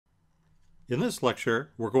In this lecture,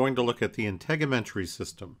 we're going to look at the integumentary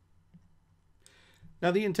system.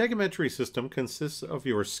 Now, the integumentary system consists of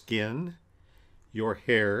your skin, your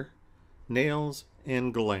hair, nails,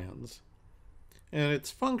 and glands. And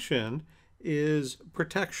its function is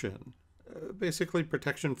protection, basically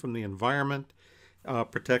protection from the environment,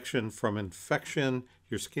 protection from infection.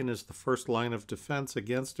 Your skin is the first line of defense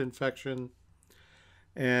against infection,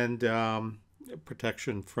 and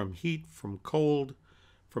protection from heat, from cold,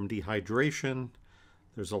 from dehydration.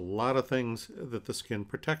 There's a lot of things that the skin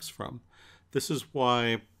protects from. This is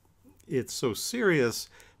why it's so serious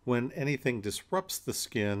when anything disrupts the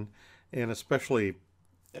skin, and especially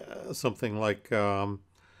something like a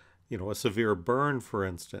severe burn, for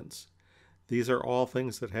instance. These are all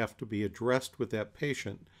things that have to be addressed with that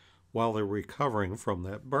patient while they're recovering from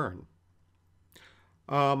that burn.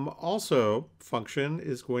 Also, function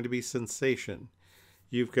is going to be sensation.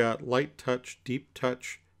 You've got light touch, deep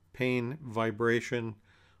touch, pain, vibration.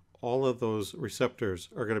 All of those receptors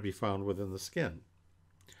are going to be found within the skin.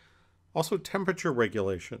 Also, temperature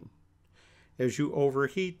regulation. As you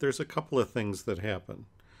overheat, there's a couple of things that happen.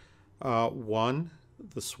 One,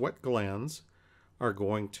 the sweat glands are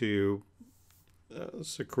going to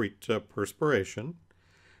secrete perspiration.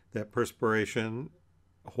 That perspiration,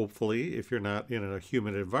 hopefully, if you're not in a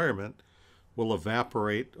humid environment, will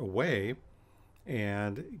evaporate away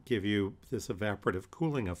and give you this evaporative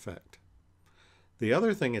cooling effect. The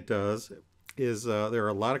other thing it does is there are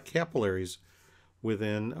a lot of capillaries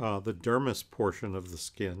within the dermis portion of the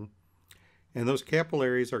skin, and those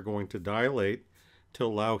capillaries are going to dilate to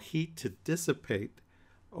allow heat to dissipate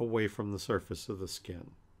away from the surface of the skin.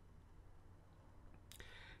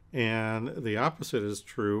 And the opposite is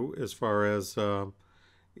true as far as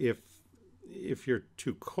if you're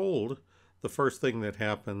too cold, the first thing that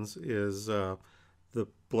happens is the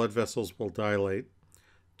blood vessels will dilate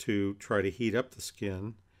to try to heat up the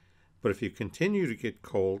skin. But if you continue to get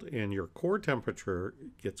cold and your core temperature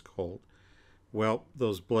gets cold, well,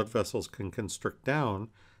 those blood vessels can constrict down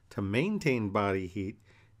to maintain body heat,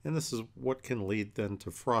 and this is what can lead then to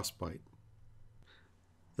frostbite.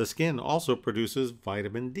 The skin also produces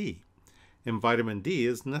vitamin D, and vitamin D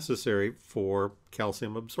is necessary for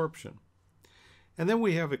calcium absorption. And then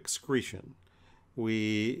we have excretion.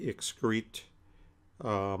 We excrete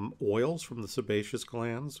oils from the sebaceous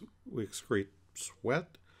glands. We excrete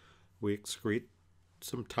sweat. We excrete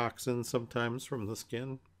some toxins sometimes from the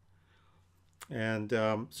skin. And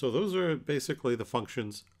so those are basically the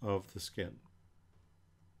functions of the skin.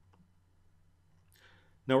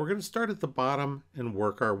 Now we're going to start at the bottom and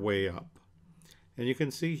work our way up. And you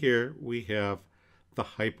can see here we have the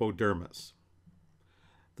hypodermis.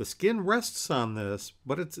 The skin rests on this,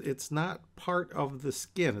 but it's not part of the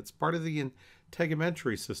skin. It's part of the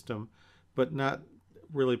integumentary system, but not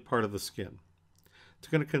really part of the skin. It's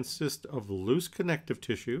going to consist of loose connective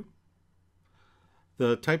tissue.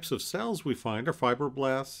 The types of cells we find are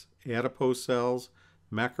fibroblasts, adipose cells,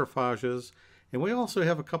 macrophages, and we also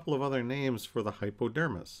have a couple of other names for the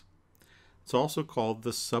hypodermis. It's also called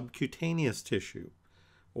the subcutaneous tissue,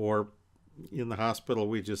 or in the hospital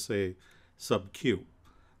we just say sub-Q,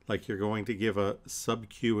 like you're going to give a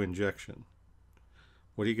sub-Q injection.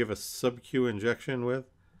 What do you give a sub-Q injection with?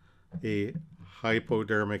 A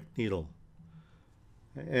hypodermic needle.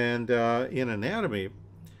 And in anatomy,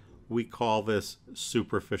 we call this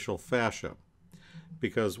superficial fascia,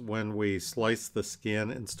 because when we slice the skin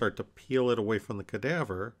and start to peel it away from the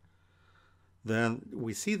cadaver, then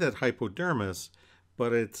we see that hypodermis,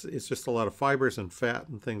 but it's just a lot of fibers and fat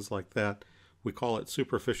and things like that. We call it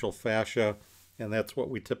superficial fascia, and that's what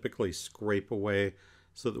we typically scrape away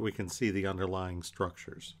so that we can see the underlying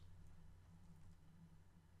structures.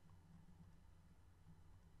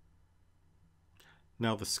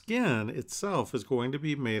 Now the skin itself is going to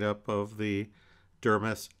be made up of the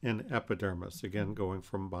dermis and epidermis, again going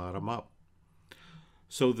from bottom up.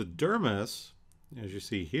 So the dermis, as you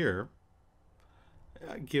see here,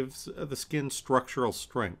 gives the skin structural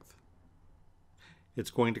strength. It's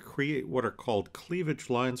going to create what are called cleavage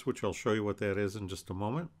lines, which I'll show you what that is in just a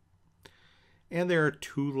moment. And there are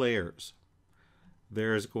two layers.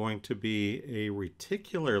 There's going to be a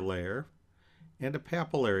reticular layer and a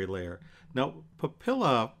papillary layer. Now,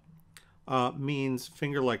 papilla means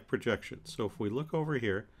finger-like projections. So if we look over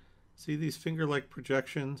here, see these finger-like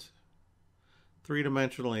projections?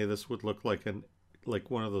 Three-dimensionally, this would look like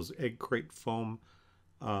one of those egg crate foam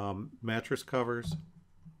mattress covers.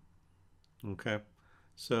 Okay,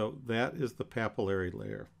 so that is the papillary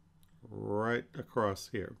layer right across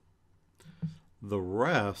here. The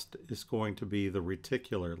rest is going to be the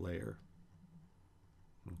reticular layer.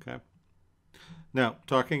 Okay, Now,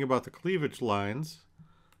 talking about the cleavage lines,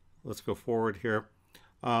 let's go forward here.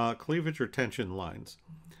 Cleavage or tension lines.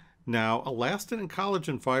 Now, elastin and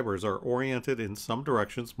collagen fibers are oriented in some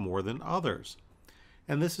directions more than others.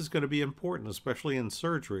 And this is going to be important, especially in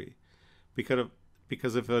surgery,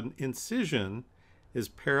 because if an incision is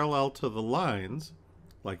parallel to the lines,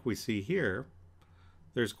 like we see here,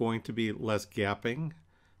 there's going to be less gapping,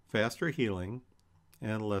 faster healing,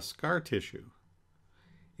 and less scar tissue.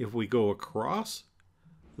 If we go across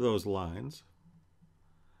those lines,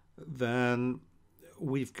 then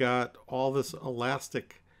we've got all this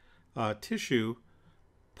elastic tissue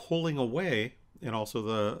pulling away, and also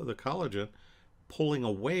the collagen pulling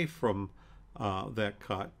away from that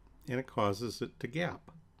cut, and it causes it to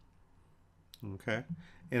gap. Okay,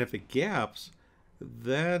 and if it gaps,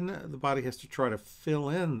 then the body has to try to fill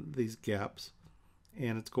in these gaps,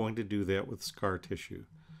 and it's going to do that with scar tissue.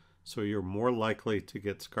 So you're more likely to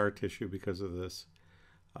get scar tissue because of this.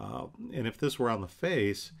 And if this were on the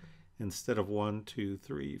face, instead of 1, 2,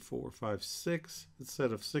 3, 4, 5, 6,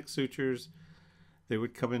 instead of 6 sutures, they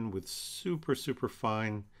would come in with super, super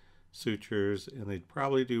fine sutures, and they'd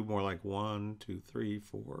probably do more like 1, 2, 3,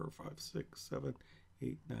 4, 5, 6, 7,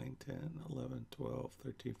 8, 9, 10, 11, 12,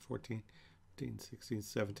 13, 14, 15, 16,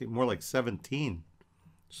 17, more like 17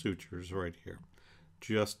 sutures right here,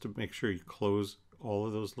 just to make sure you close all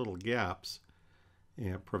of those little gaps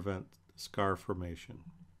and prevent scar formation.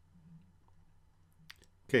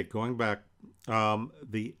 Okay, going back,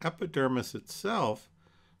 the epidermis itself,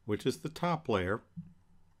 which is the top layer,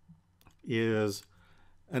 is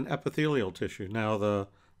an epithelial tissue. Now, the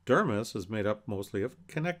dermis is made up mostly of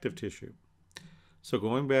connective tissue. So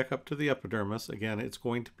going back up to the epidermis, again, it's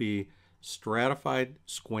going to be stratified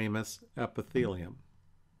squamous epithelium.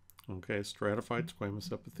 Okay, stratified squamous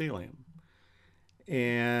epithelium.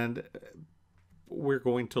 And we're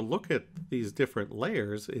going to look at these different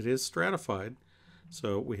layers. It is stratified.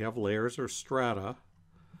 So we have layers or strata,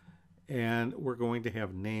 and we're going to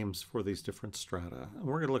have names for these different strata. And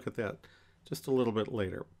we're going to look at that just a little bit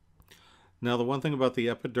later. Now, the one thing about the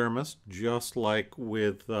epidermis, just like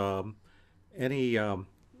with any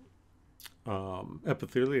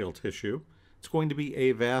epithelial tissue, it's going to be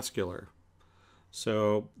avascular.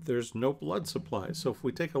 So there's no blood supply. So if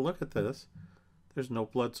we take a look at this, there's no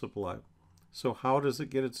blood supply. So how does it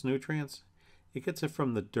get its nutrients? It gets it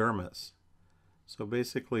from the dermis. So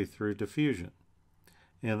basically through diffusion.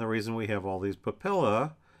 And the reason we have all these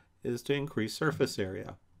papilla is to increase surface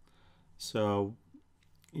area. So,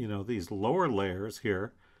 you know, these lower layers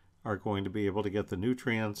here are going to be able to get the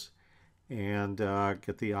nutrients and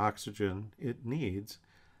get the oxygen it needs.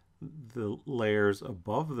 The layers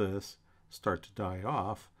above this start to die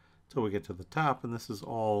off until we get to the top, and this is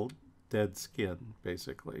all dead skin,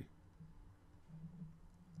 basically.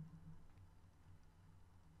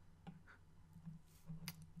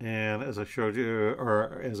 And as I showed you,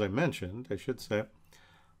 or as I mentioned, I should say,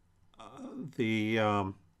 the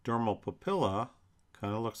dermal papilla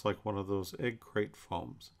kind of looks like one of those egg crate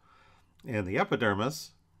foams. And the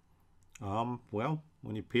epidermis, well,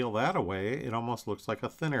 when you peel that away, it almost looks like a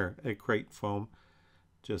thinner egg crate foam,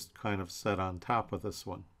 just kind of set on top of this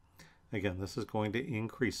one. Again, this is going to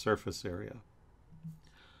increase surface area.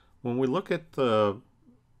 When we look at the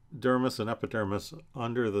dermis and epidermis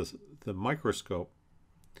under the microscope,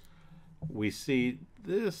 we see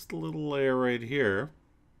this little layer right here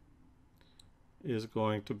is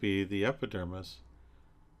going to be the epidermis.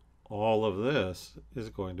 All of this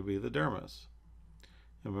is going to be the dermis.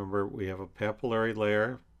 And remember, we have a papillary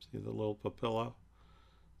layer. See the little papilla?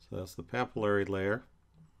 So that's the papillary layer.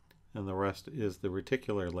 And the rest is the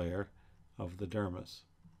reticular layer of the dermis.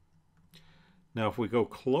 Now, if we go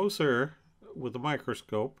closer with the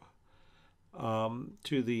microscope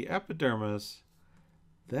to the epidermis,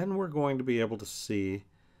 then we're going to be able to see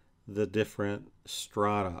the different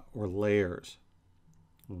strata or layers.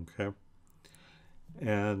 Okay.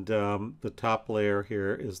 And the top layer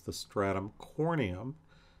here is the stratum corneum.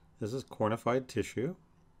 This is cornified tissue,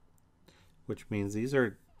 which means these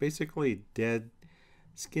are basically dead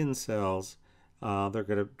skin cells. They're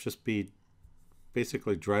going to just be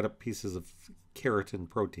basically dried up pieces of keratin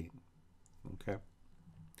protein. Okay.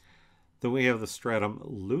 Then we have the stratum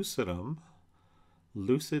lucidum.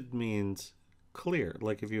 Lucid means clear.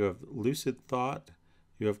 Like if you have lucid thought,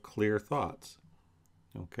 you have clear thoughts.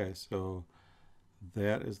 Okay, so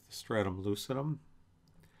that is the stratum lucidum.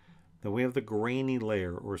 Then we have the grainy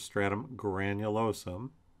layer, or stratum granulosum.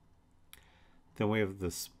 Then we have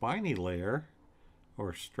the spiny layer,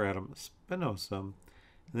 or stratum spinosum.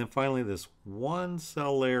 And then finally, this one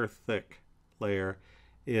cell layer thick layer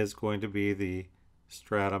is going to be the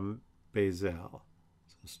stratum basal.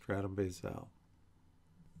 So stratum basal.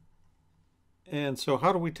 And so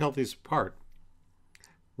how do we tell these apart?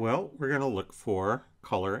 Well, we're going to look for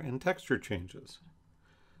color and texture changes.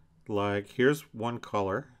 Like here's one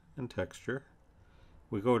color and texture.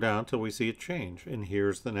 We go down till we see a change, and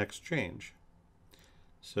here's the next change.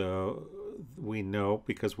 So we know,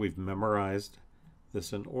 because we've memorized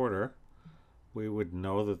this in order, we would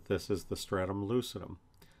know that this is the stratum lucidum.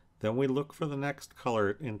 Then we look for the next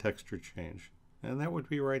color and texture change, and that would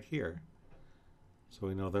be right here. So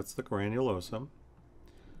we know that's the granulosum.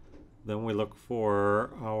 Then we look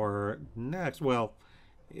for our next, well,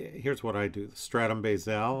 here's what I do. The stratum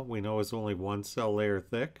basal, we know, is only one cell layer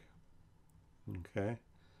thick. Okay,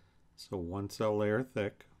 so one cell layer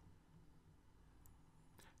thick.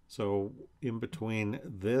 So in between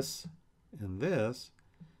this and this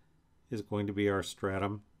is going to be our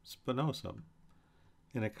stratum spinosum.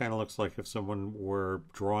 And it kind of looks like if someone were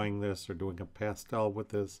drawing this or doing a pastel with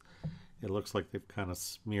this, it looks like they've kind of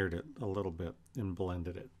smeared it a little bit and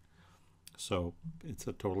blended it. So it's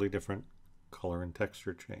a totally different color and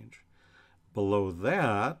texture change. Below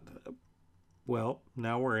that, well,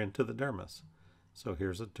 now we're into the dermis. So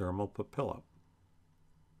here's a dermal papilla.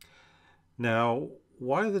 Now,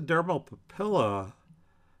 why the dermal papilla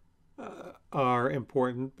are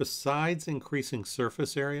important, besides increasing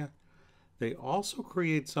surface area, they also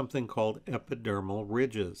create something called epidermal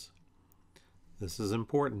ridges. This is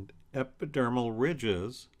important. Epidermal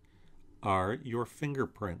ridges are your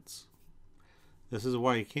fingerprints. This is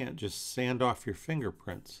why you can't just sand off your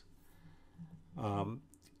fingerprints.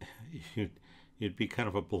 You'd be kind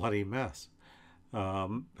of a bloody mess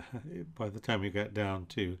by the time you got down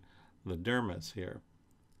to the dermis here.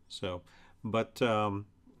 So, but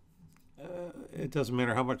it doesn't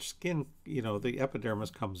matter how much skin, the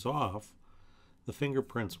epidermis comes off, the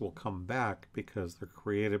fingerprints will come back because they're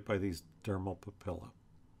created by these dermal papilla.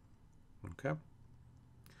 Okay?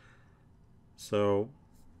 So,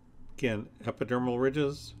 again, epidermal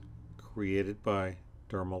ridges created by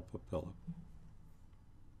dermal papilla.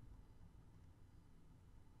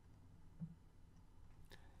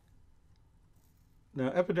 Now,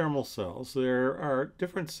 epidermal cells, there are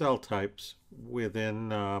different cell types within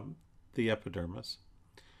the epidermis.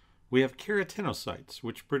 We have keratinocytes,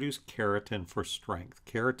 which produce keratin for strength.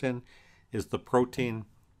 Keratin is the protein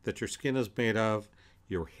that your skin is made of.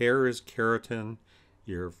 Your hair is keratin.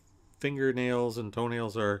 Your fingernails and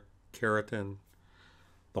toenails are keratin.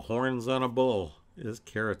 The horns on a bull is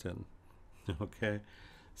keratin. Okay,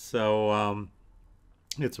 so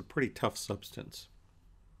it's a pretty tough substance.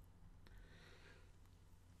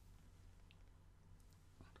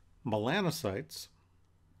 Melanocytes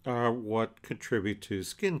are what contribute to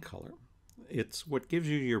skin color. It's what gives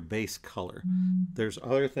you your base color. There's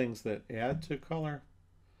other things that add to color,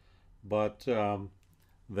 but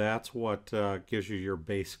that's what gives you your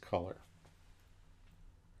base color.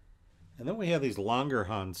 And then we have these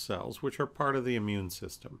Langerhans cells, which are part of the immune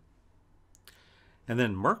system. And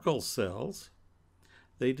then Merkel cells,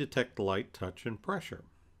 they detect light, touch, and pressure.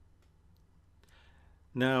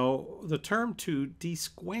 Now, the term to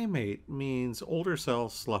desquamate means older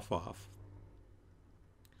cells slough off.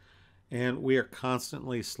 And we are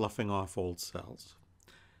constantly sloughing off old cells.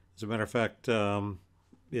 As a matter of fact,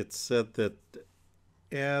 it's said that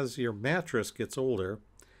as your mattress gets older,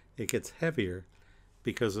 it gets heavier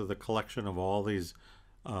because of the collection of all these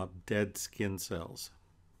dead skin cells.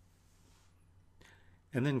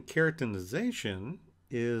 And then keratinization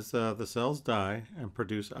is the cells die and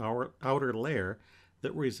produce our outer layer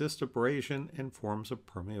that resist abrasion and forms a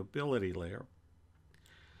permeability layer.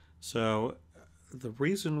 So the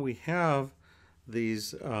reason we have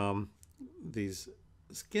these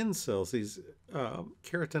skin cells, these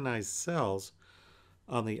keratinized cells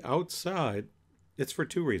on the outside, it's for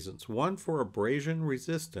two reasons. One, for abrasion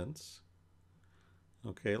resistance,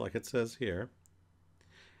 okay, like it says here,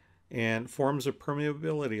 and forms a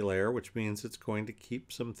permeability layer, which means it's going to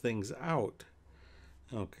keep some things out.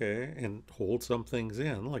 Okay, and hold some things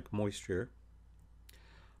in, like moisture.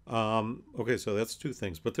 Okay, so that's two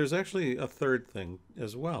things. But there's actually a third thing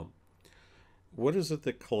as well. What is it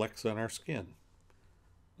that collects on our skin?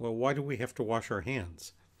 Well, why do we have to wash our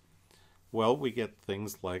hands? Well, we get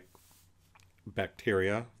things like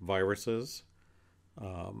bacteria, viruses,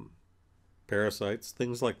 parasites,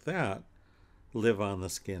 things like that live on the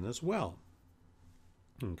skin as well.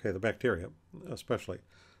 Okay, the bacteria especially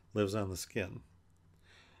lives on the skin.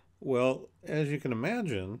 Well, as you can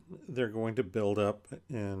imagine, they're going to build up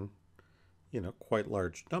in, quite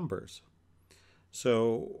large numbers.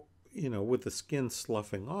 So, with the skin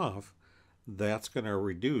sloughing off, that's going to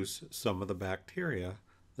reduce some of the bacteria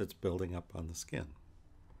that's building up on the skin.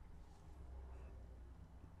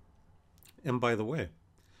 And by the way,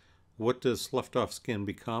 what does sloughed off skin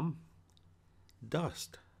become?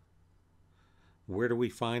 Dust. Where do we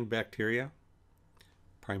find bacteria?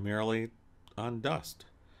 Primarily on dust.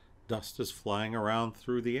 Dust is flying around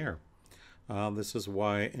through the air. This is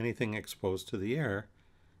why anything exposed to the air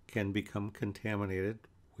can become contaminated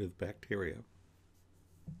with bacteria.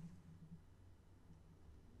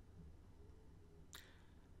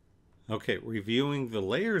 Okay, reviewing the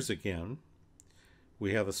layers again,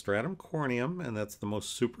 we have the stratum corneum, and that's the most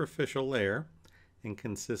superficial layer and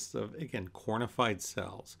consists of, again, cornified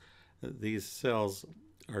cells. These cells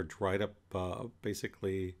are dried up,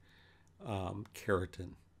 basically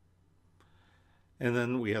keratin. And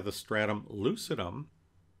then we have the stratum lucidum,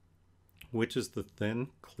 which is the thin,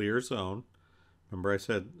 clear zone. Remember I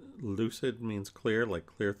said lucid means clear, like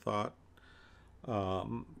clear thought.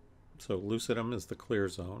 So lucidum is the clear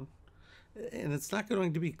zone. And it's not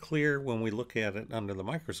going to be clear when we look at it under the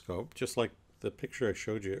microscope, just like the picture I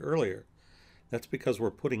showed you earlier. That's because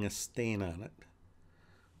we're putting a stain on it.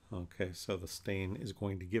 Okay, so the stain is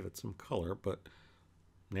going to give it some color, but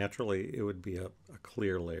naturally it would be a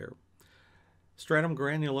clear layer. Stratum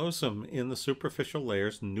granulosum, in the superficial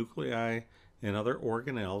layers, nuclei and other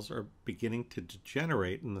organelles are beginning to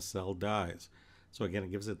degenerate and the cell dies. So again,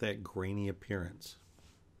 it gives it that grainy appearance.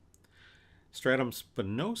 Stratum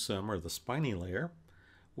spinosum, or the spiny layer,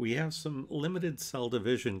 we have some limited cell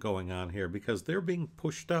division going on here because they're being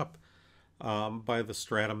pushed up by the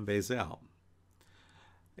stratum basale.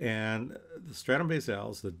 And the stratum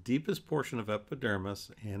basale is the deepest portion of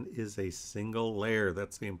epidermis and is a single layer.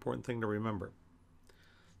 That's the important thing to remember.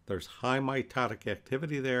 There's high mitotic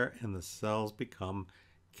activity there, and the cells become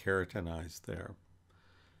keratinized there.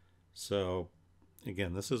 So,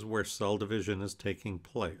 again, this is where cell division is taking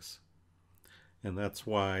place. And that's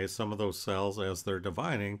why some of those cells, as they're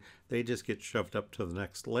dividing, they just get shoved up to the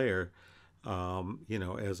next layer,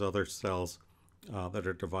 as other cells that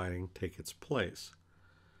are dividing take its place.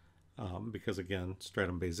 Because, again,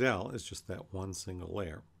 stratum basale is just that one single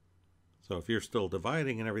layer. So if you're still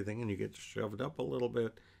dividing and everything and you get shoved up a little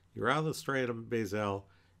bit, you're out of the stratum basale,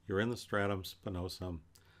 you're in the stratum spinosum.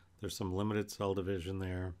 There's some limited cell division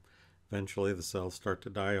there. Eventually the cells start to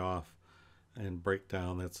die off and break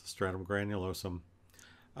down. That's the stratum granulosum.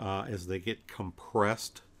 As they get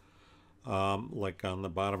compressed, like on the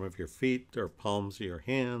bottom of your feet or palms of your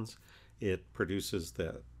hands, it produces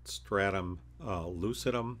that stratum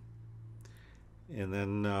lucidum, and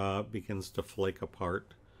then begins to flake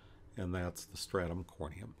apart, and that's the stratum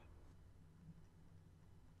corneum.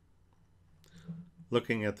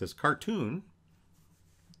 Looking at this cartoon,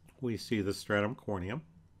 we see the stratum corneum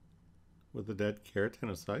with the dead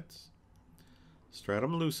keratinocytes,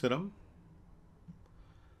 stratum lucidum,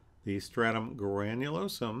 the stratum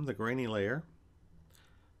granulosum, the grainy layer,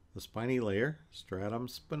 the spiny layer, stratum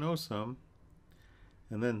spinosum,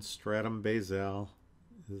 and then stratum basale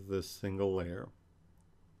is this single layer.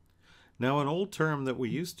 Now, an old term that we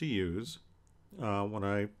used to use when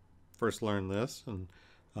I first learned this and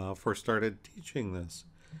first started teaching this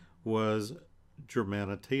was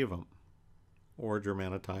germinativum, or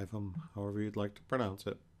germinativum, however you'd like to pronounce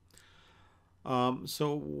it.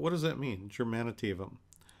 So what does that mean, germinativum?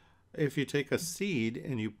 If you take a seed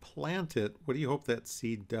and you plant it, what do you hope that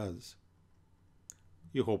seed does?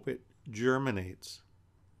 You hope it germinates.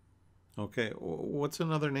 Okay, what's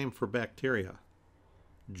another name for bacteria?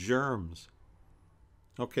 Germs.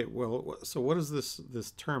 Okay, well, so what does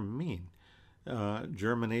this term mean?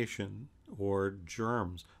 Germination or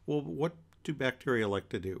germs. Well, what do bacteria like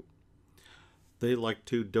to do? They like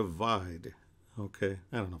to divide. Okay,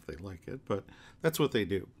 I don't know if they like it, but that's what they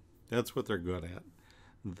do. That's what they're good at.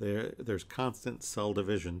 There's constant cell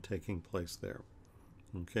division taking place there.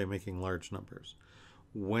 Okay, making large numbers.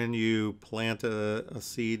 When you plant a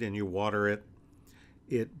seed and you water it,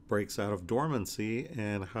 it breaks out of dormancy,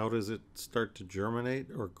 and how does it start to germinate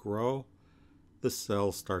or grow? The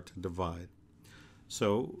cells start to divide.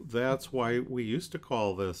 So that's why we used to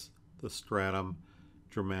call this the stratum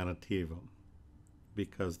germinativum,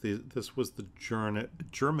 because this was the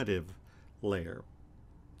germinative layer,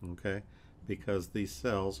 okay, because these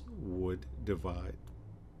cells would divide,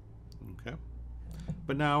 okay.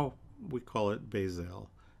 But now we call it basale,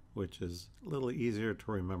 which is a little easier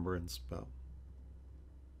to remember and spell.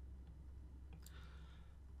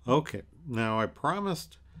 Okay, now I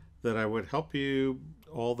promised that I would help you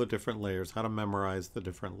all the different layers, how to memorize the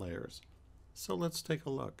different layers. So let's take a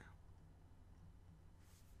look.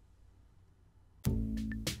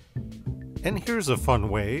 And here's a fun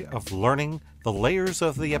way of learning the layers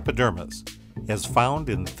of the epidermis. as found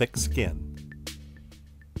in thick skin.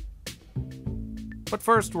 But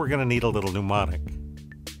first we're going to need a little mnemonic.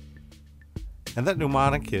 And that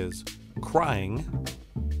mnemonic is crying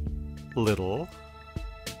little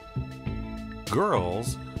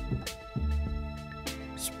girls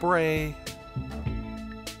spray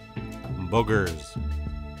boogers.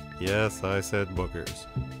 Yes, I said boogers.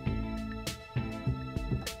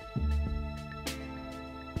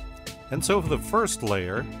 And so for the first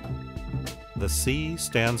layer, the C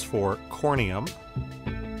stands for corneum,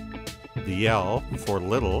 the L for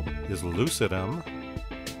little is lucidum,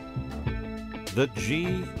 the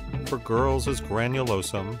G for girls is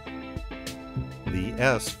granulosum, the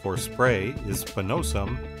S for spray is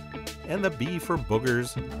spinosum, and the B for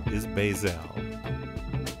boogers is basal.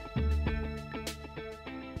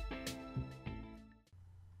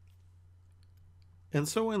 And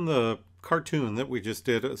so in the cartoon that we just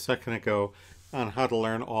did a second ago on how to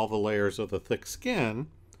learn all the layers of the thick skin,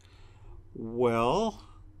 well,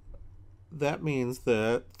 that means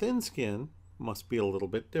that thin skin must be a little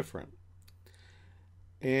bit different.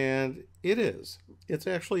 And it is. It's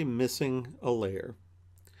actually missing a layer.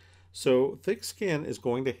 So thick skin is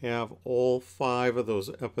going to have all 5 of those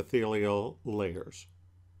epithelial layers.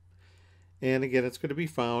 And again, it's going to be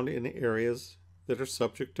found in areas that are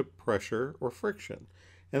subject to pressure or friction.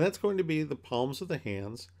 And that's going to be the palms of the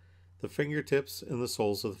hands, the fingertips, and the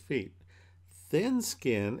soles of the feet. Thin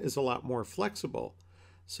skin is a lot more flexible.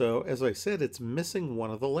 So as I said, it's missing one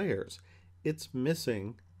of the layers. It's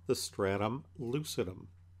missing the stratum lucidum.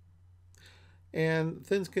 And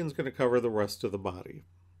thin skin is going to cover the rest of the body.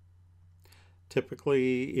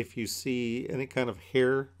 Typically, if you see any kind of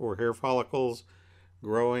hair or hair follicles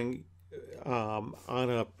growing on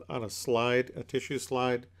a slide, a tissue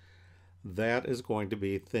slide, that is going to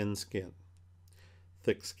be thin skin.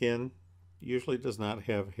 Thick skin usually does not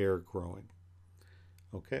have hair growing.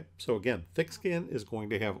 Okay, so again, thick skin is going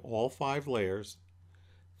to have all 5 layers.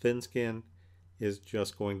 Thin skin is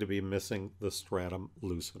just going to be missing the stratum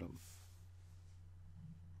lucidum.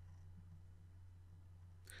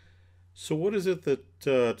 So what is it that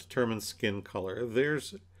determines skin color?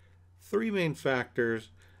 There's 3 main factors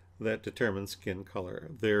that determine skin color.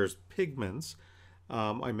 There's pigments.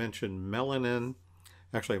 I mentioned melanin.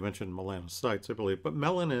 Actually, I mentioned melanocytes, I believe. But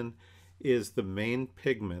melanin is the main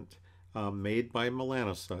pigment made by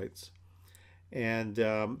melanocytes. And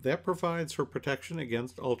that provides for protection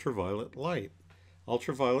against ultraviolet light.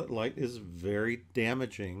 Ultraviolet light is very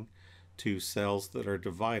damaging to cells that are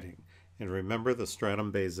dividing. And remember the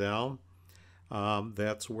stratum basal?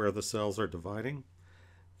 That's where the cells are dividing.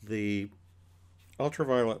 The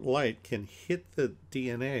ultraviolet light can hit the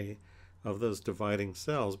DNA of those dividing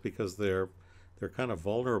cells because they're kind of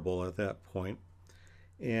vulnerable at that point,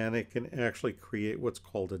 and it can actually create what's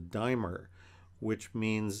called a dimer, which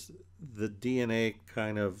means the DNA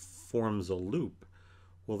kind of forms a loop.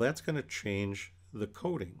 Well, that's going to change the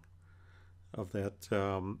coding of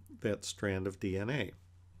that strand of DNA.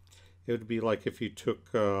 It would be like if you took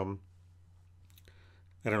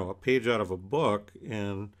I don't know, a page out of a book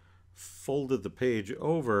and folded the page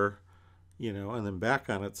over, and then back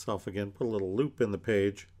on itself again, put a little loop in the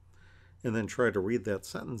page, and then try to read that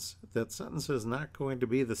sentence. That sentence is not going to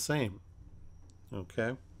be the same.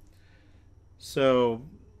 Okay? So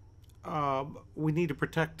we need to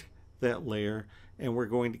protect that layer, and we're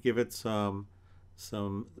going to give it some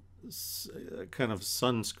kind of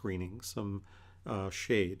sun screening, some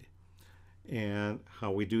shade. And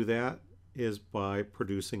how we do that is by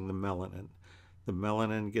producing the melanin. The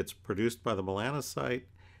melanin gets produced by the melanocyte,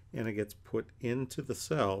 and it gets put into the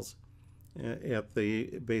cells at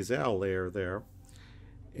the basal layer there.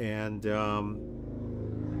 And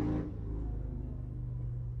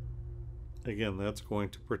again, that's going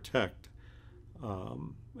to protect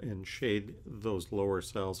and shade those lower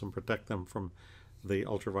cells and protect them from the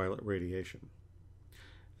ultraviolet radiation.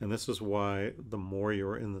 And this is why the more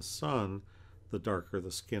you're in the sun, the darker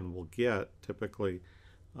the skin will get, typically,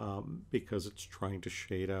 because it's trying to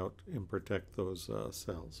shade out and protect those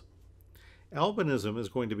cells. Albinism is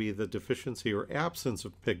going to be the deficiency or absence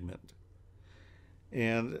of pigment.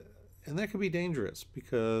 And that can be dangerous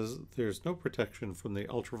because there's no protection from the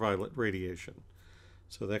ultraviolet radiation.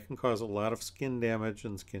 So that can cause a lot of skin damage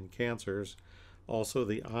and skin cancers. Also,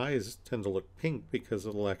 the eyes tend to look pink because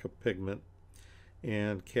of the lack of pigment,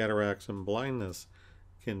 and cataracts and blindness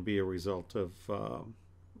can be a result of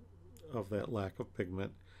that lack of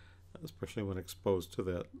pigment, especially when exposed to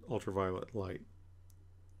that ultraviolet light.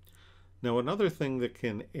 Now, another thing that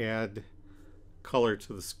can add color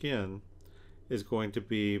to the skin is going to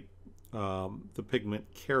be the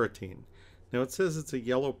pigment keratin. Now it says it's a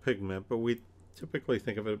yellow pigment, but we typically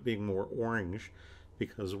think of it being more orange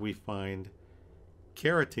because we find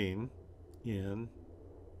carotene in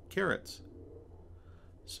carrots.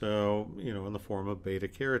 So, in the form of beta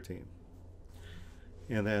carotene.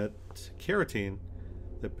 And that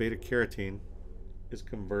beta carotene is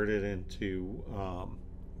converted into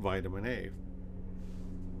vitamin A.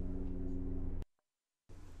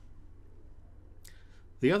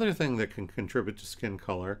 The other thing that can contribute to skin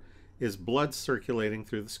color is blood circulating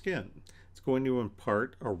through the skin. It's going to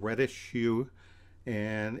impart a reddish hue,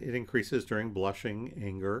 and it increases during blushing,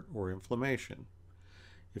 anger, or inflammation.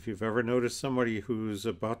 If you've ever noticed somebody who's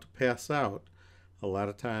about to pass out, a lot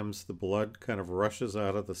of times the blood kind of rushes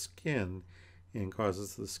out of the skin and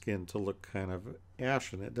causes the skin to look kind of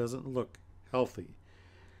ashen. It doesn't look healthy.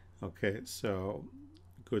 Okay, so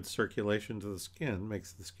good circulation to the skin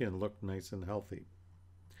makes the skin look nice and healthy.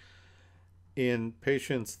 In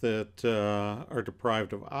patients that are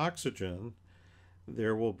deprived of oxygen,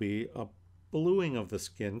 there will be a bluing of the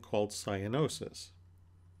skin called cyanosis.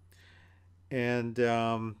 And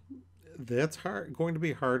that's going to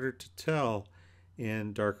be harder to tell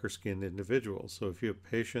in darker skinned individuals. So if you have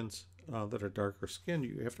patients that are darker skinned,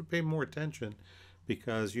 you have to pay more attention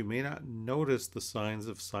because you may not notice the signs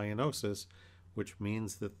of cyanosis, which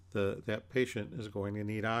means that that patient is going to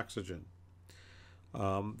need oxygen.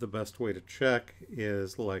 The best way to check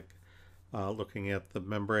is like looking at the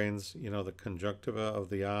membranes, the conjunctiva of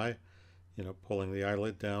the eye, pulling the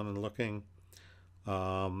eyelid down and looking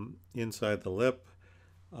inside the lip.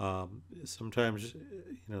 Sometimes,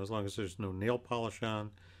 as long as there's no nail polish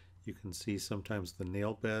on, you can see sometimes the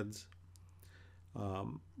nail beds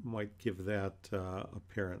might give that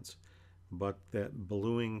appearance. But that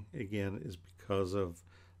bluing, again, is because of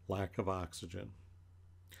lack of oxygen.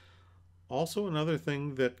 Also, another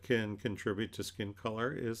thing that can contribute to skin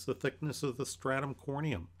color is the thickness of the stratum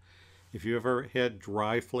corneum. If you ever had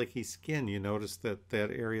dry, flaky skin, you notice that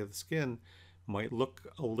that area of the skin might look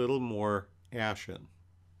a little more ashen.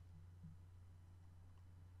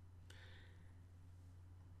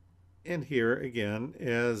 And here again,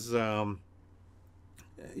 as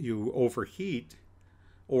you overheat,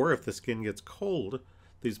 or if the skin gets cold,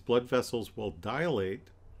 these blood vessels will dilate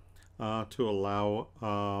to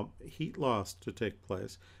allow heat loss to take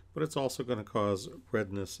place, but it's also going to cause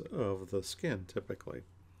redness of the skin typically.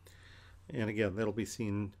 And again, that'll be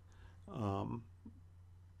seen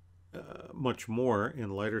much more in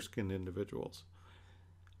lighter skinned individuals.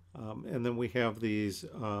 And then we have these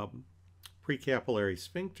precapillary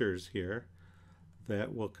sphincters here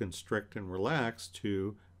that will constrict and relax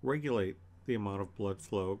to regulate the amount of blood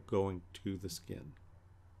flow going to the skin.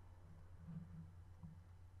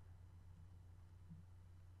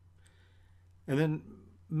 And then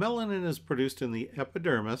melanin is produced in the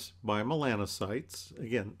epidermis by melanocytes.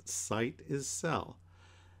 Again, cyte is cell.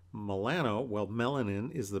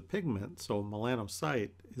 Melanin is the pigment, so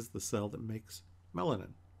melanocyte is the cell that makes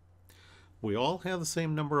melanin. We all have the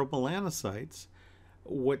same number of melanocytes.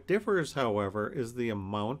 What differs, however, is the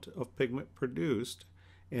amount of pigment produced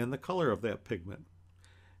and the color of that pigment.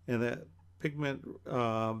 And that pigment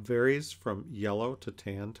varies from yellow to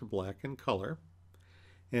tan to black in color.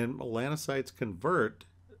 And melanocytes convert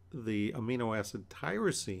the amino acid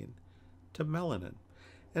tyrosine to melanin.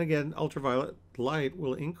 And again, ultraviolet light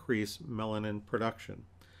will increase melanin production.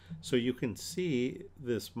 So you can see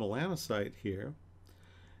this melanocyte here,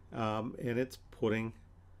 and it's putting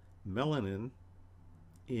melanin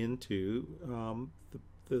into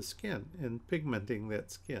the skin and pigmenting that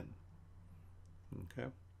skin. Okay.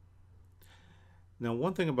 Now,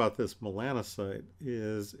 one thing about this melanocyte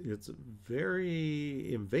is it's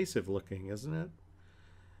very invasive looking, isn't it?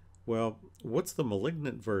 Well, what's the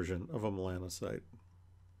malignant version of a melanocyte?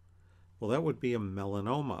 Well, that would be a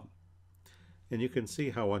melanoma. And you can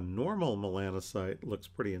see how a normal melanocyte looks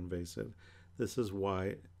pretty invasive. This is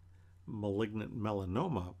why malignant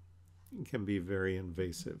melanoma can be very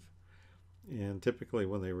invasive. And typically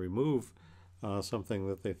when they remove something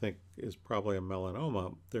that they think is probably a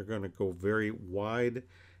melanoma, they're going to go very wide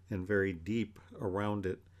and very deep around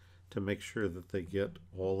it to make sure that they get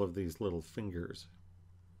all of these little fingers.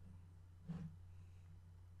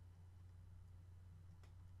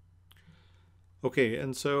 Okay,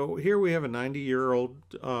 and so here we have a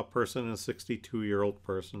 90-year-old person and a 62-year-old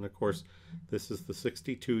person. Of course, this is the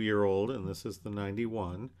 62-year-old and this is the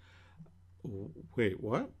 91. Wait,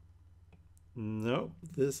 what? No,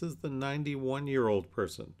 this is the 91-year-old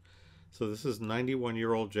person. So this is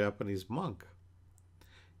 91-year-old Japanese monk.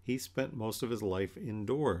 He spent most of his life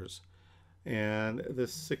indoors. And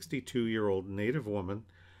this 62-year-old Native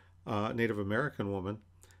American woman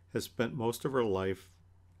has spent most of her life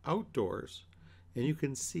outdoors, and you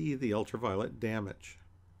can see the ultraviolet damage.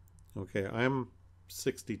 Okay, I'm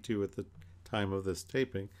 62 at the time of this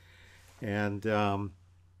taping, and I'm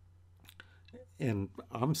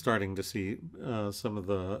starting to see some of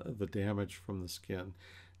the damage from the skin.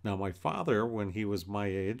 Now, my father, when he was my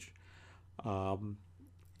age, um,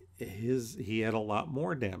 he had a lot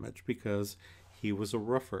more damage because he was a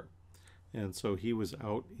roofer, and so he was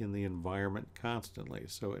out in the environment constantly.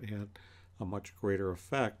 So it had a much greater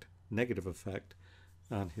effect, negative effect,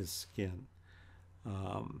 on his skin.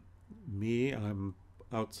 Um, Me, I'm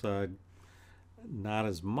outside not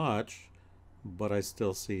as much, but I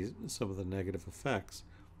still see some of the negative effects,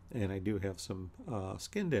 and I do have some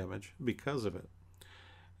skin damage because of it.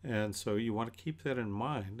 And so you want to keep that in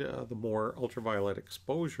mind. The more ultraviolet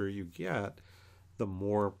exposure you get, the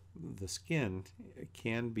more the skin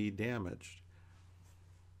can be damaged.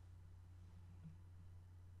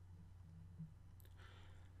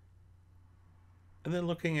 And then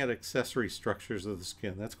looking at accessory structures of the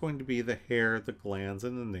skin, that's going to be the hair, the glands,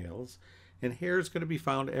 and the nails. And hair is going to be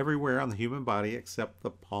found everywhere on the human body except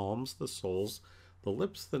the palms, the soles, the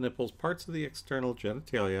lips, the nipples, parts of the external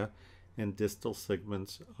genitalia, and distal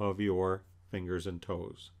segments of your fingers and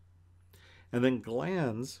toes. And then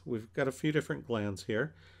glands, we've got a few different glands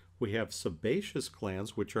here. We have sebaceous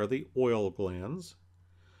glands, which are the oil glands.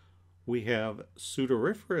 We have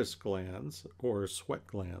sudoriferous glands, or sweat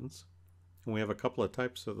glands. And we have a couple of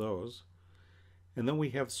types of those. And then we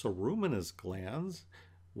have ceruminous glands.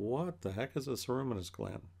 What the heck is a ceruminous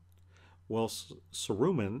gland? Well,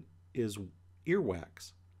 cerumen is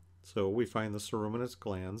earwax. So we find the ceruminous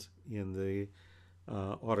glands in the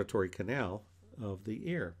auditory canal of the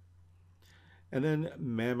ear. And then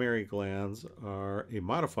mammary glands are a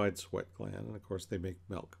modified sweat gland, and of course they make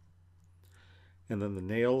milk. And then the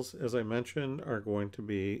nails, as I mentioned, are going to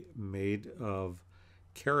be made of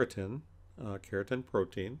keratin, keratin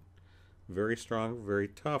protein, very strong, very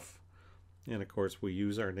tough. And of course we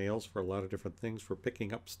use our nails for a lot of different things, for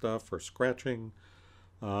picking up stuff, for scratching.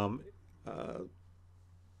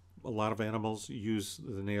 A lot of animals use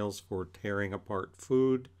the nails for tearing apart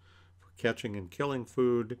food, for catching and killing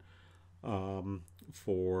food,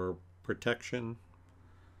 for protection.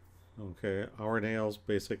 Okay, our nails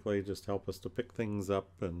basically just help us to pick things up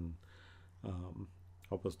and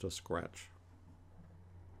help us to scratch.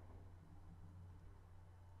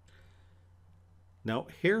 Now,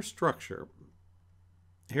 hair structure.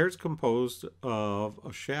 Hair is composed of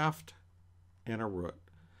a shaft and a root.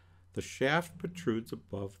 The shaft protrudes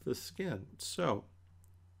above the skin. So,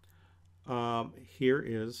 here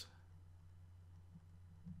is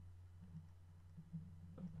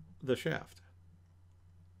the shaft.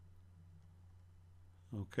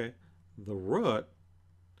 Okay, the root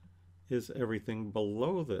is everything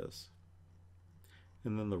below this.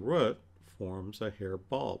 And then the root forms a hair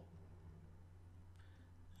bulb.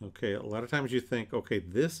 Okay, a lot of times you think, okay,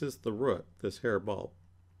 this is the root, this hair bulb.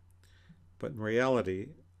 But in reality,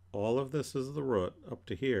 all of this is the root up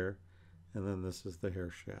to here, and then this is the hair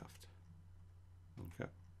shaft. Okay.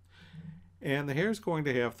 And the hair is going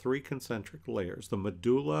to have three concentric layers. The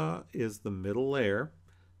medulla is the middle layer,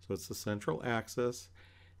 so it's the central axis,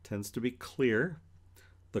 tends to be clear.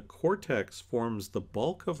 The cortex forms the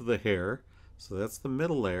bulk of the hair, so that's the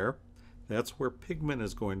middle layer. That's where pigment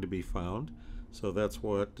is going to be found, so that's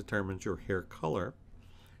what determines your hair color.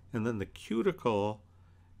 And then the cuticle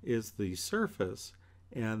is the surface,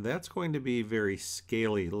 and that's going to be very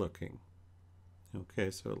scaly looking. Okay,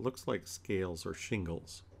 so it looks like scales or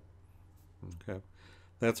shingles. Okay,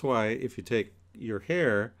 that's why if you take your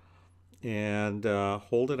hair and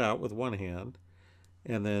hold it out with one hand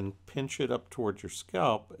and then pinch it up towards your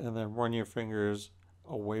scalp and then run your fingers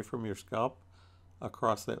away from your scalp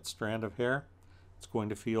across that strand of hair, it's going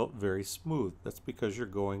to feel very smooth. That's because you're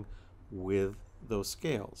going with those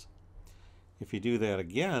scales. If you do that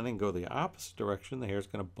again and go the opposite direction, the hair is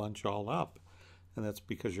going to bunch all up, and that's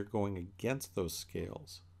because you're going against those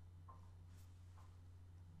scales.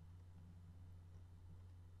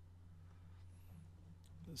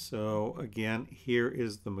 So again, here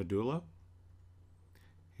is the medulla.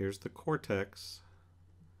 Here's the cortex.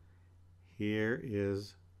 Here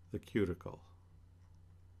is the cuticle.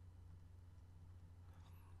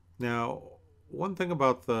 Now, one thing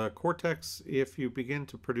about the cortex, if you begin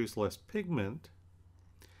to produce less pigment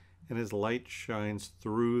and as light shines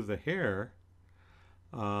through the hair,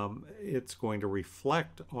 it's going to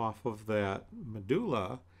reflect off of that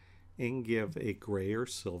medulla and give a gray or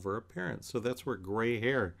silver appearance. So that's where gray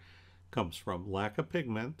hair comes from. Lack of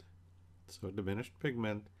pigment, so diminished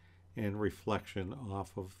pigment, and reflection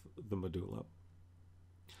off of the medulla.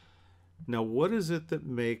 Now, what is it that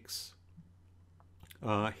makes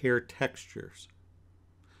hair textures?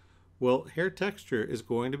 Well, hair texture is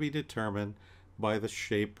going to be determined by the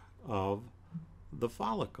shape of the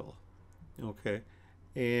follicle. Okay,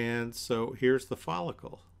 and so here's the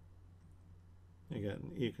follicle.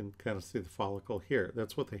 Again, you can kind of see the follicle here.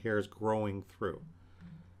 That's what the hair is growing through.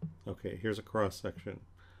 Okay, here's a cross section.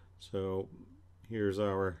 So here's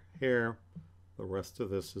our hair. The rest of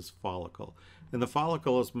this is follicle. And the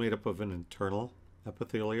follicle is made up of an internal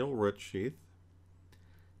epithelial root sheath,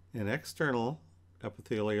 an external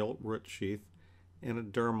epithelial root sheath, and a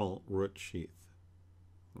dermal root sheath.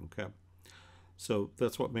 Okay, so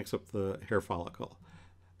that's what makes up the hair follicle.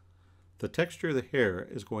 The texture of the hair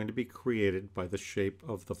is going to be created by the shape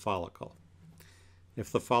of the follicle.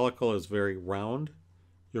 If the follicle is very round,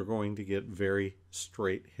 you're going to get very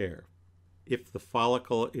straight hair. If the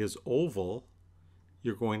follicle is oval,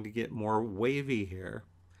 you're going to get more wavy hair.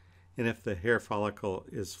 And if the hair follicle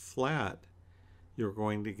is flat, you're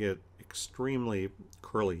going to get extremely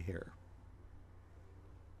curly hair.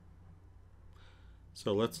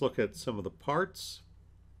 So let's look at some of the parts.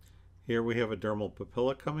 Here we have a dermal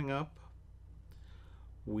papilla coming up.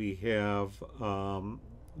 We have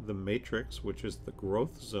the matrix, which is the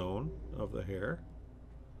growth zone of the hair.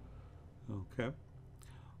 Okay.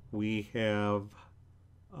 We have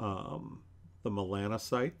the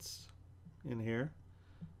melanocytes in here,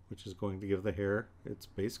 which is going to give the hair its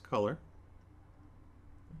base color.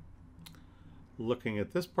 Looking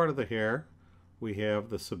at this part of the hair, we have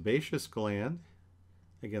the sebaceous gland.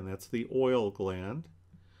 Again, that's the oil gland.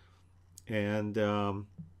 And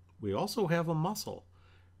we also have a muscle.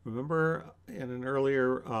 Remember in an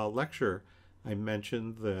earlier lecture, I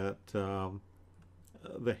mentioned that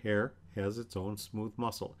the hair has its own smooth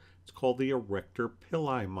muscle. It's called the erector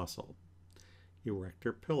pili muscle.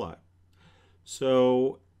 Erector pili.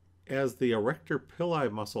 So as the erector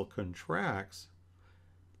pili muscle contracts,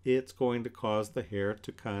 it's going to cause the hair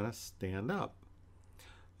to kind of stand up.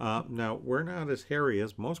 Now, we're not as hairy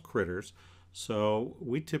as most critters, so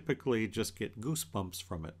we typically just get goosebumps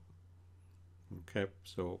from it. Okay,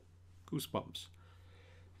 so goosebumps.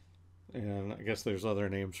 And I guess there's other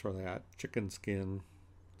names for that. Chicken skin,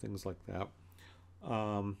 things like that.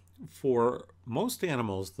 For most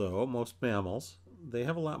animals, though, most mammals, they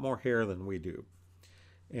have a lot more hair than we do.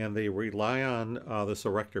 And they rely on this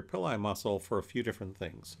erector pili muscle for a few different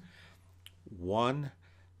things. One,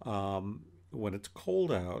 when it's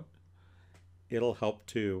cold out, it'll help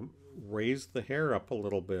to raise the hair up a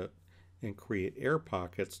little bit and create air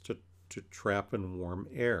pockets to trap and warm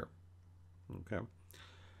air. Okay.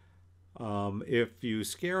 If you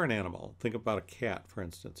scare an animal, think about a cat, for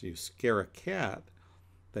instance. You scare a cat,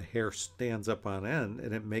 the hair stands up on end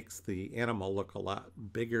and it makes the animal look a lot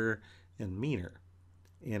bigger and meaner.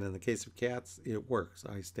 And in the case of cats, it works.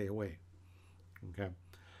 I stay away. Okay.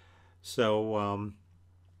 So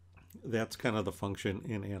that's kind of the function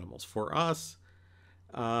in animals. For us,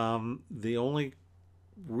 the only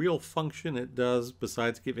real function it does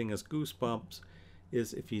besides giving us goosebumps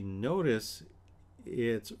is, if you notice,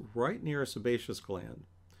 it's right near a sebaceous gland.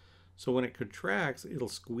 So when it contracts, it'll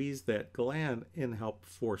squeeze that gland and help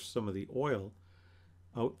force some of the oil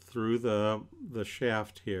out through the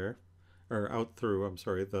shaft here, or out through, I'm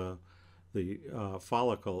sorry, the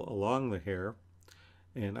follicle along the hair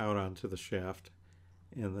and out onto the shaft.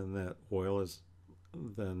 And then that oil is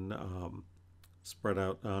then spread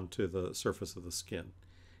out onto the surface of the skin,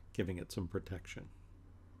 giving it some protection.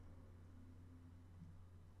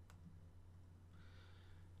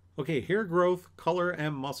 Okay, hair growth, color,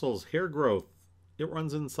 and muscles. Hair growth, it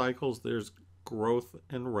runs in cycles. There's growth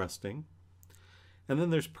and resting. And then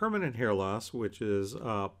there's permanent hair loss, which is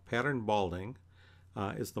pattern balding,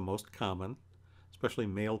 is the most common, especially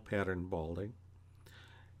male pattern balding.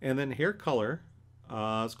 And then hair color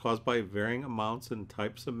is caused by varying amounts and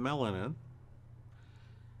types of melanin.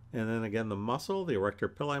 And then again, the muscle, the erector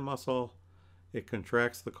pili muscle, it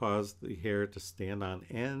contracts to cause the hair to stand on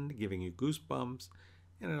end, giving you goosebumps.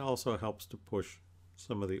 And it also helps to push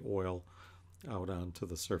some of the oil out onto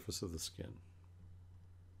the surface of the skin.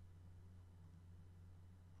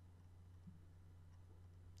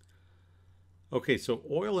 Okay, so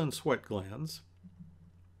oil and sweat glands.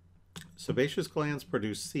 Sebaceous glands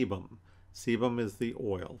produce sebum. Sebum is the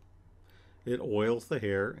oil. It oils the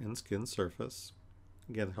hair and skin surface.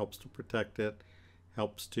 Again, helps to protect it,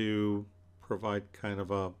 helps to provide kind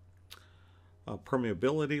of a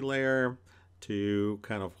permeability layer to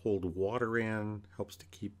kind of hold water in, helps to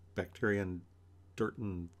keep bacteria and dirt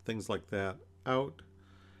and things like that out.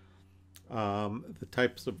 The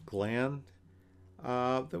types of gland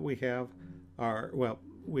that we have are, well,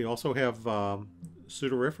 We also have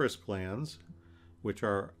sudoriferous glands, which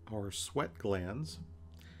are our sweat glands,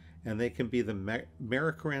 and they can be the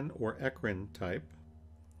merocrine or eccrine type,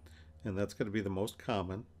 and that's going to be the most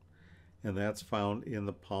common, and that's found in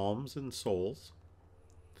the palms and soles.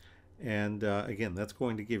 And again, that's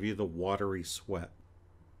going to give you the watery sweat.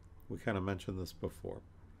 We kind of mentioned this before.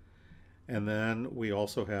 And then we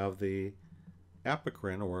also have the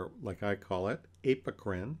apocrine, or like I call it,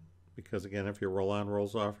 apocrine, because again, if your roll-on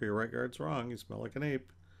rolls off or your right guard's wrong, you smell like an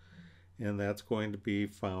ape. And that's going to be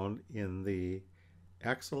found in the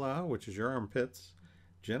axilla, which is your armpits,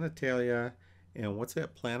 genitalia, and what's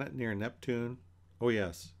that planet near Neptune? Oh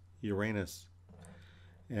yes, Uranus.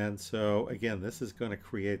 And so again, this is going to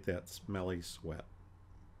create that smelly sweat.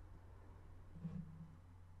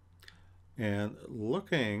 And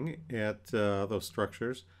looking at those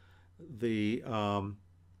structures, the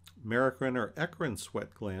merocrine or eccrine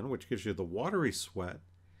sweat gland, which gives you the watery sweat,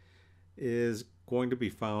 is going to be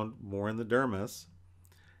found more in the dermis,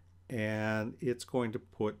 and it's going to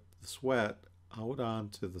put the sweat out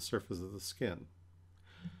onto the surface of the skin.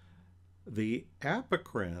 The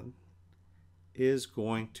apocrine is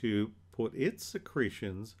going to put its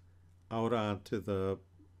secretions out into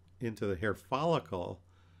the hair follicle,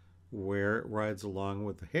 where it rides along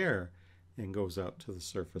with the hair and goes out to the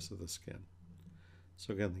surface of the skin.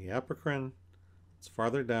 So again, the apocrine, it's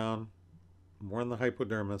farther down, more in the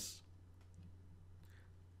hypodermis,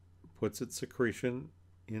 puts its secretion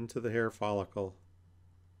into the hair follicle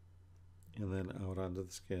and then out onto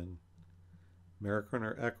the skin. Merocrine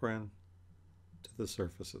or eccrine to the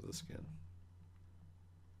surface of the skin.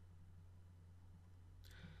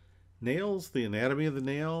 Nails, the anatomy of the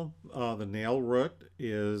nail root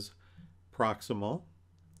is proximal.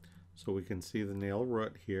 So we can see the nail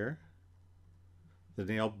root here. The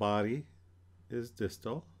nail body is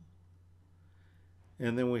distal.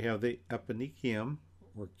 And then we have the eponychium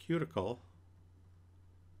or cuticle,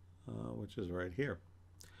 which is right here.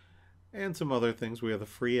 And some other things. We have the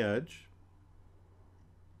free edge.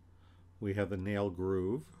 We have the nail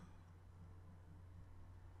groove.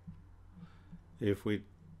 If we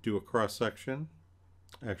do a cross section,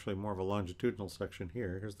 actually more of a longitudinal section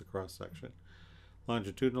here. Here's the cross section.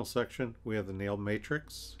 Longitudinal section, we have the nail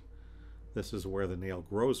matrix. This is where the nail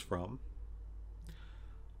grows from.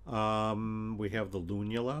 We have the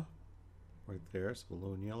lunula right there, so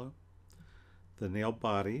lunula. The nail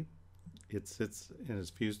body, it sits and is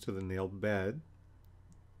fused to the nail bed.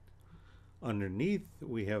 Underneath,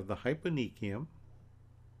 we have the hyponychium.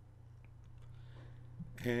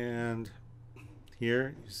 And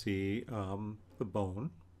here you see the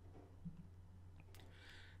bone.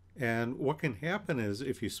 And what can happen is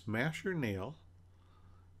if you smash your nail,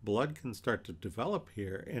 blood can start to develop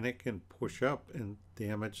here, and it can push up and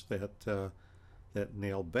damage that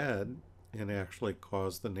nail bed and actually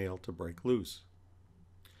cause the nail to break loose.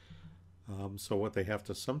 So what they have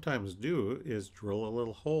to sometimes do is drill a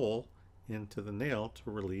little hole into the nail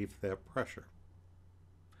to relieve that pressure.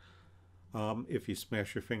 If you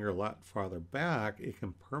smash your finger a lot farther back, it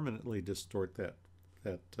can permanently distort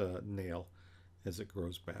that nail as it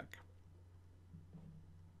grows back.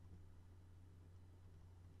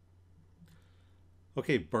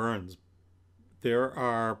 Okay, burns. There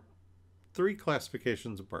are 3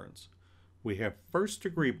 classifications of burns. We have first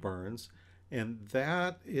degree burns, and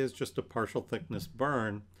that is just a partial thickness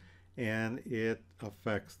burn, and it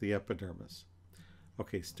affects the epidermis.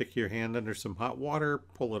 Okay, stick your hand under some hot water,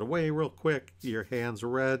 pull it away real quick. Your hand's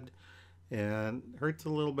red and hurts a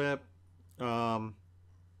little bit, but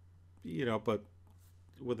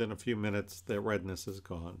within a few minutes, the redness is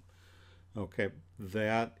gone. Okay,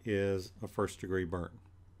 that is a first degree burn.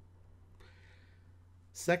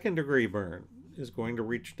 Second degree burn is going to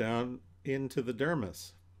reach down into the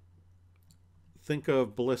dermis. Think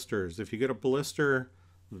of blisters. If you get a blister,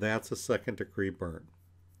 that's a second degree burn.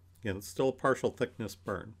 Again, it's still a partial thickness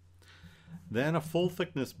burn. Then a full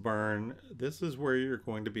thickness burn, this is where you're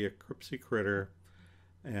going to be a cripsy critter,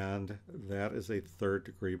 and that is a third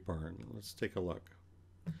degree burn. Let's take a look.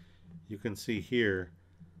 You can see here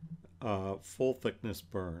full thickness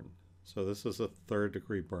burn. So this is a third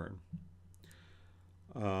degree burn.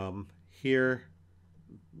 Here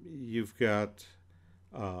you've got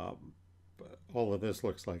all of this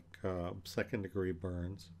looks like second degree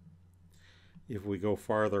burns. If we go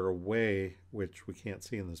farther away, which we can't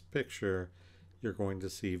see in this picture, you're going to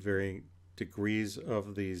see varying degrees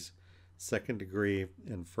of these second degree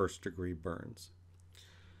and first degree burns.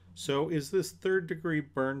 So is this third degree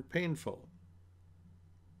burn painful?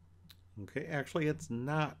 Okay, actually it's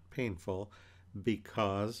not painful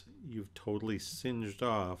because you've totally singed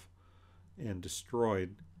off and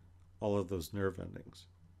destroyed all of those nerve endings.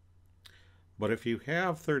 But if you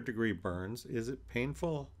have third-degree burns, is it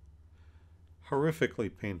painful? Horrifically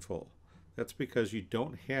painful. That's because you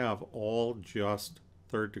don't have all just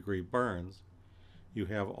third-degree burns. You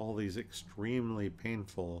have all these extremely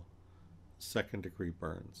painful second-degree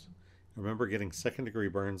burns. I remember getting second-degree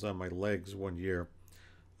burns on my legs one year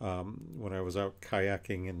when I was out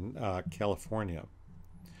kayaking in California.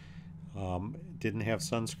 Didn't have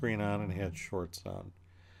sunscreen on and had shorts on.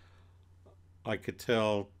 I could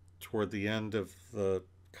tell toward the end of the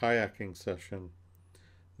kayaking session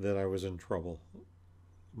that I was in trouble.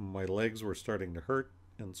 My legs were starting to hurt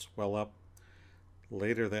and swell up.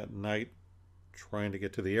 Later that night, trying to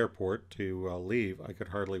get to the airport to leave, I could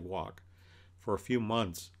hardly walk. For a few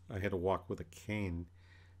months, I had to walk with a cane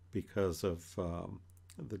because of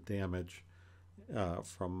the damage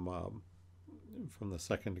from the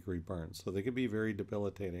second-degree burns. So they could be very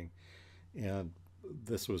debilitating. And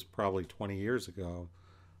this was probably 20 years ago,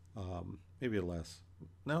 maybe less.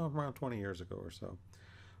 No, around 20 years ago or so.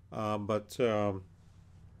 But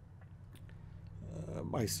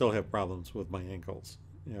I still have problems with my ankles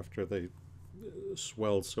after they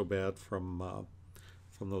swelled so bad from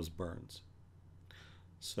those burns.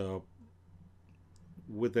 So,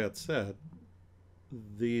 with that said,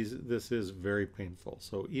 this is very painful.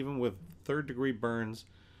 So even with third-degree burns,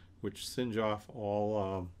 which singe off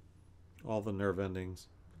all the nerve endings,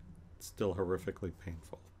 it's still horrifically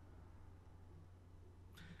painful.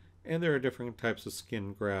 And there are different types of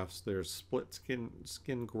skin grafts. There's split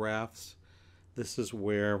skin grafts. This is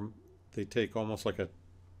where they take almost like a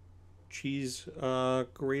cheese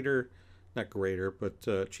grater, not grater,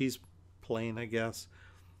 but cheese plane, I guess.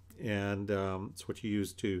 And it's what you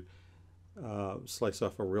use to slice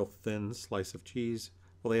off a real thin slice of cheese.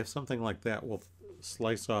 Well, they have something like that. We'll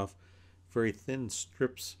slice off very thin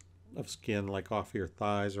strips of skin, like off your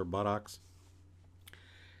thighs or buttocks.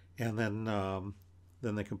 And then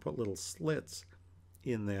they can put little slits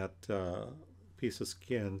in that piece of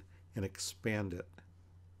skin and expand it.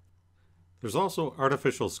 There's also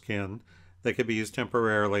artificial skin that can be used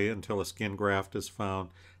temporarily until a skin graft is found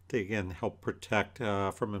to, again, help protect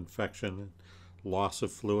from infection, loss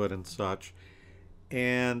of fluid and such.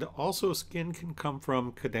 And also skin can come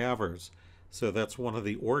from cadavers. So that's one of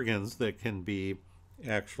the organs that can be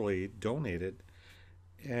actually donated.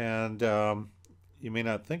 And you may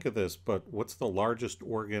not think of this, but what's the largest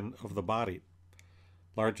organ of the body?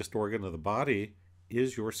 Largest organ of the body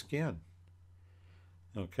is your skin.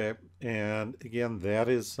 Okay, and again, that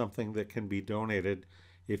is something that can be donated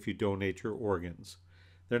if you donate your organs.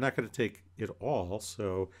 They're not going to take it all,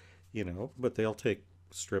 so, but they'll take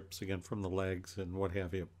strips again from the legs and what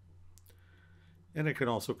have you. And it can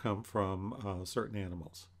also come from certain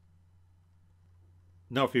animals.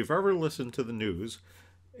 Now, if you've ever listened to the news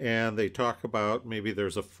and they talk about maybe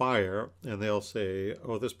there's a fire and they'll say,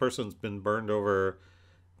 oh, this person's been burned over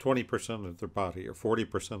 20% of their body or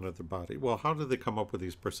 40% of their body. Well, how did they come up with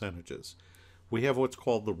these percentages? We have what's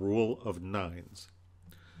called the rule of nines.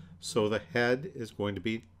 So the head is going to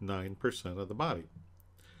be 9% of the body.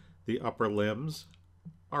 The upper limbs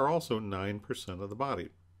are also 9% of the body.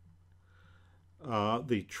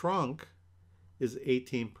 The trunk is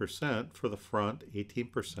 18% for the front,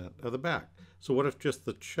 18% of the back. So what if just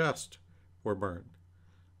the chest were burned?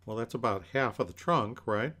 Well, that's about half of the trunk,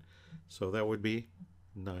 right? So that would be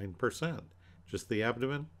 9%. Just the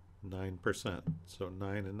abdomen, 9%. So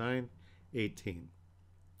 9 and 9, 18.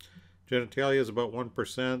 Genitalia is about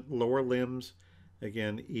 1%. Lower limbs,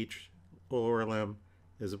 again, each lower limb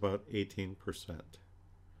is about 18%.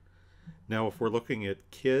 Now, if we're looking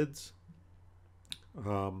at kids,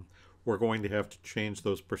 we're going to have to change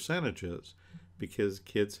those percentages because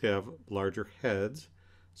kids have larger heads,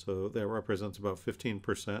 so that represents about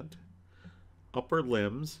 15%. Upper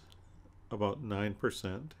limbs, about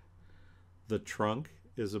 9%. The trunk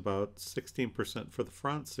is about 16% for the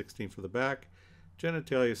front, 16% for the back.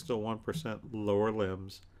 Genitalia is still 1%. Lower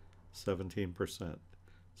limbs, 17%.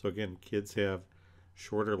 So again, kids have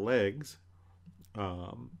shorter legs,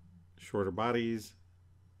 shorter bodies,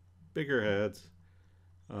 bigger heads,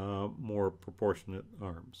 more proportionate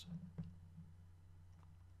arms.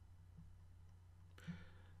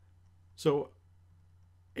 So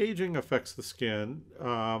aging affects the skin.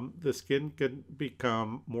 The skin can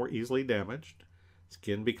become more easily damaged.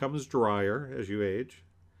 Skin becomes drier as you age.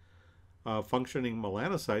 Functioning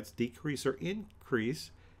melanocytes decrease or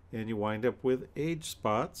increase, and you wind up with age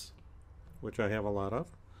spots, which I have a lot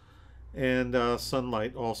of. And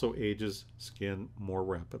sunlight also ages skin more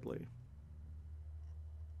rapidly.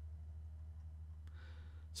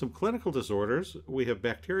 Some clinical disorders, we have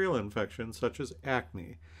bacterial infections such as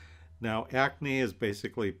acne. Now, acne is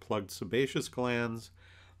basically plugged sebaceous glands,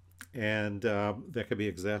 and that can be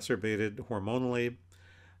exacerbated hormonally.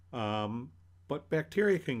 Um, but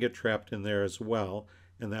bacteria can get trapped in there as well,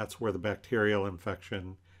 and that's where the bacterial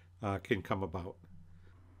infection can come about.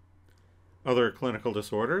 Other clinical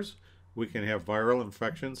disorders, we can have viral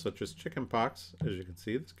infections such as chickenpox. As you can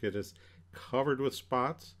see, this kid is covered with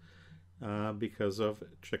spots because of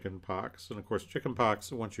chickenpox. And of course,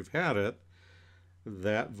 chickenpox, once you've had it,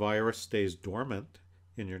 that virus stays dormant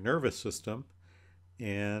in your nervous system.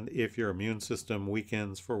 And if your immune system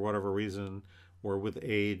weakens for whatever reason or with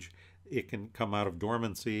age, it can come out of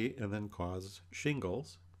dormancy and then cause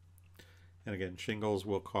shingles. And again, shingles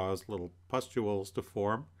will cause little pustules to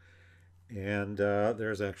form. And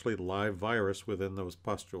there's actually live virus within those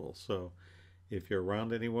pustules. So if you're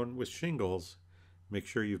around anyone with shingles, make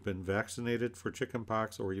sure you've been vaccinated for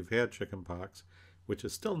chickenpox or you've had chickenpox, which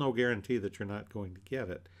is still no guarantee that you're not going to get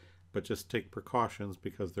it. But just take precautions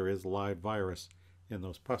because there is live virus in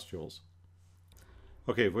those pustules.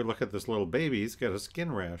 Okay, if we look at this little baby, he's got a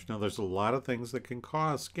skin rash. Now, there's a lot of things that can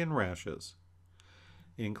cause skin rashes,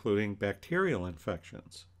 including bacterial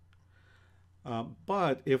infections.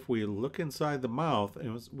 But if we look inside the mouth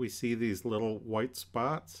and we see these little white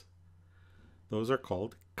spots, those are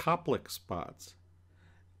called Koplik spots.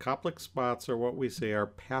 Koplik spots are what we say are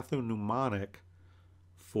pathognomonic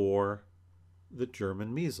for the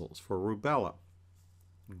German measles, for rubella.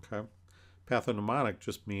 Okay? Pathognomonic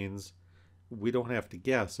just means we don't have to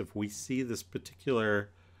guess. If we see this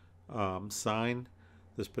particular sign,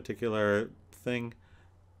 this particular thing,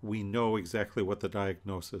 we know exactly what the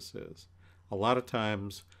diagnosis is. A lot of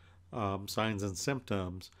times, signs and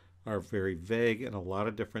symptoms are very vague, and a lot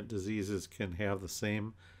of different diseases can have the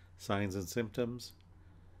same signs and symptoms.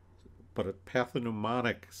 But a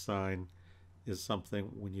pathognomonic sign is something,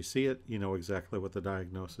 when you see it, you know exactly what the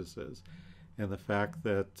diagnosis is. And the fact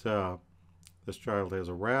that this child has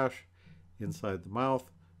a rash inside the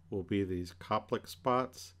mouth will be these Koplik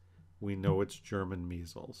spots. We know it's German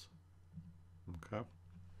measles. Okay.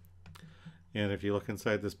 And if you look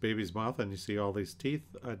inside this baby's mouth and you see all these teeth,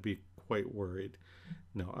 I'd be quite worried.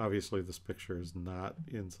 No, obviously this picture is not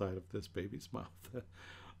inside of this baby's mouth.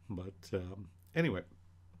 But anyway,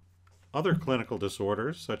 other clinical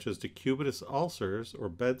disorders such as decubitus ulcers or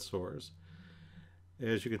bed sores.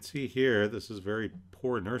 As you can see here, this is very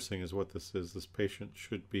poor nursing is what this is. This patient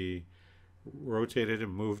should be rotated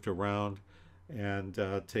and moved around and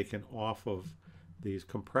taken off of these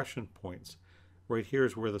compression points. Right here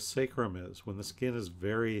is where the sacrum is. When the skin is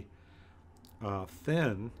very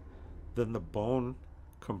thin, then the bone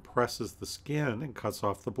compresses the skin and cuts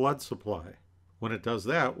off the blood supply. When it does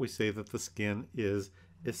that, we say that the skin is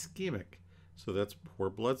ischemic. So that's poor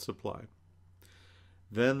blood supply.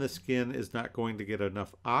 Then the skin is not going to get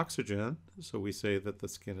enough oxygen, so we say that the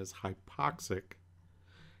skin is hypoxic.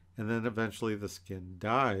 And then eventually the skin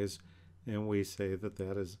dies, and we say that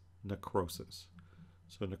that is necrosis.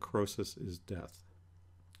 So necrosis is death,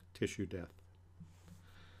 tissue death.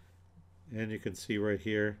 And you can see right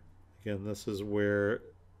here, again, this is where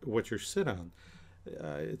what you sit on.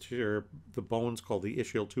 It's the bone's called the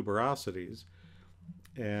ischial tuberosities,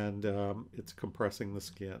 and it's compressing the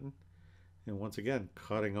skin. And once again,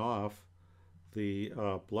 cutting off the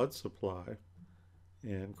blood supply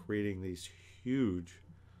and creating these huge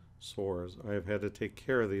sores. I have had to take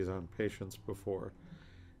care of these on patients before.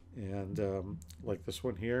 And like this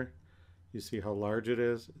one here, you see how large it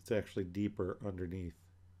is? It's actually deeper underneath.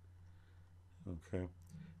 Okay.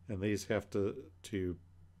 And these have to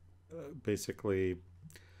basically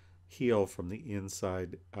heal from the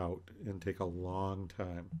inside out and take a long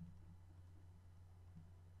time.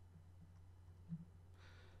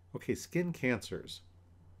 Okay, skin cancers.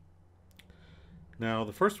 Now,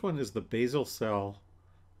 the first one is the basal cell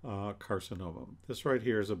carcinoma. This right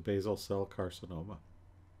here is a basal cell carcinoma.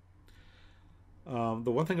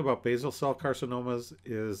 The one thing about basal cell carcinomas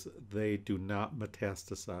is they do not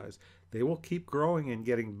metastasize. They will keep growing and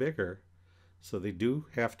getting bigger, so they do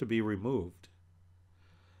have to be removed.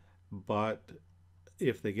 But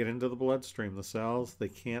if they get into the bloodstream, the cells, they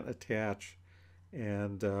can't attach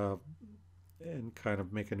and kind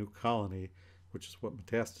of make a new colony, which is what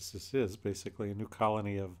metastasis is, basically a new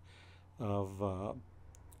colony of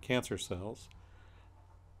cancer cells.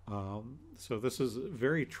 So this is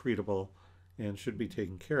very treatable and should be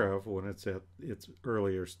taken care of when it's at its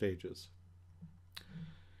earlier stages.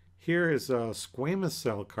 Here is a squamous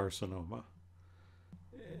cell carcinoma.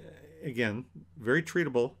 Again, very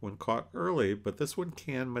treatable when caught early, but this one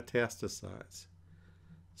can metastasize.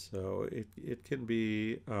 So it can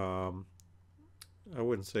be, I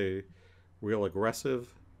wouldn't say real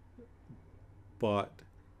aggressive, but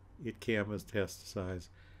it can metastasize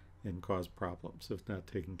and cause problems if not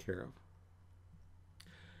taken care of.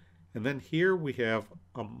 And then here we have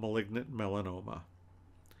a malignant melanoma.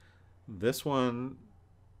 This one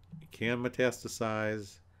can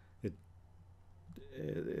metastasize. It,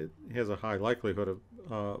 it has a high likelihood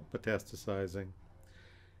of metastasizing.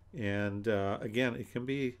 And again, it can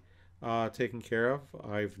be taken care of.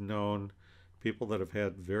 I've known people that have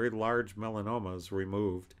had very large melanomas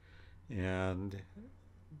removed, and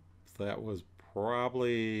that was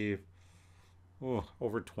probably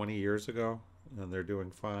over 20 years ago, and they're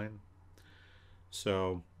doing fine.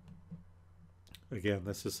 So, again,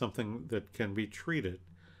 this is something that can be treated,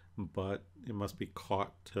 but it must be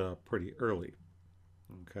caught pretty early.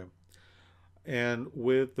 Okay. And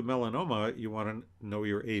with the melanoma, you want to know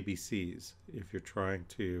your ABCs if you're trying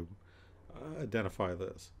to identify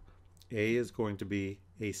this. A is going to be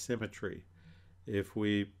asymmetry. If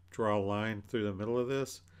we draw a line through the middle of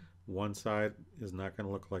this, one side is not going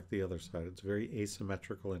to look like the other side. It's very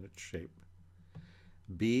asymmetrical in its shape.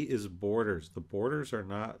 B is borders. The borders are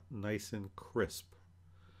not nice and crisp.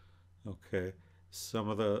 Okay, some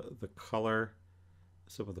of the color,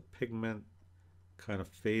 some of the pigment kind of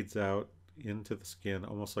fades out into the skin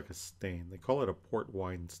almost like a stain. They call it a port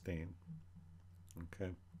wine stain.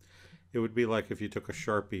 Okay, it would be like if you took a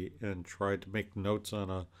Sharpie and tried to make notes on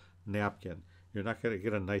a napkin. You're not going to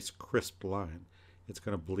get a nice crisp line. It's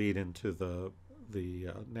going to bleed into the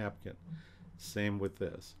napkin. Same with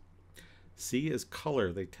this. C is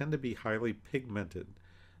color. They tend to be highly pigmented.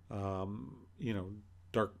 You know,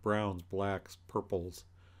 dark browns, blacks, purples.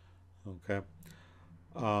 Okay.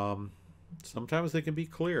 Sometimes they can be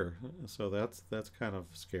clear, so that's kind of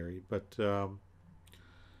scary. But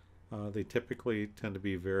they typically tend to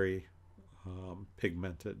be very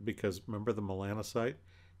pigmented because remember the melanocyte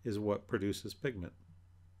is what produces pigment.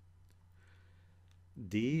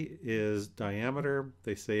 D is diameter.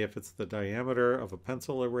 They say if it's the diameter of a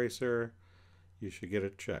pencil eraser, you should get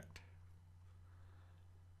it checked.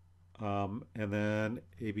 And then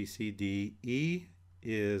A, B, C, D, E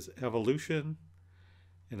is evolution.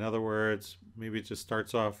 In other words, maybe it just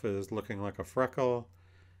starts off as looking like a freckle,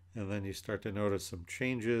 and then you start to notice some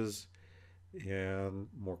changes and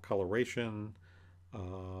more coloration,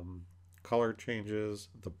 color changes,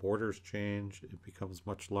 the borders change, it becomes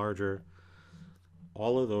much larger.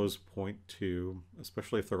 All of those point to,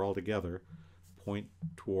 especially if they're all together, point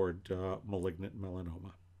toward malignant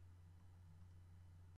melanoma.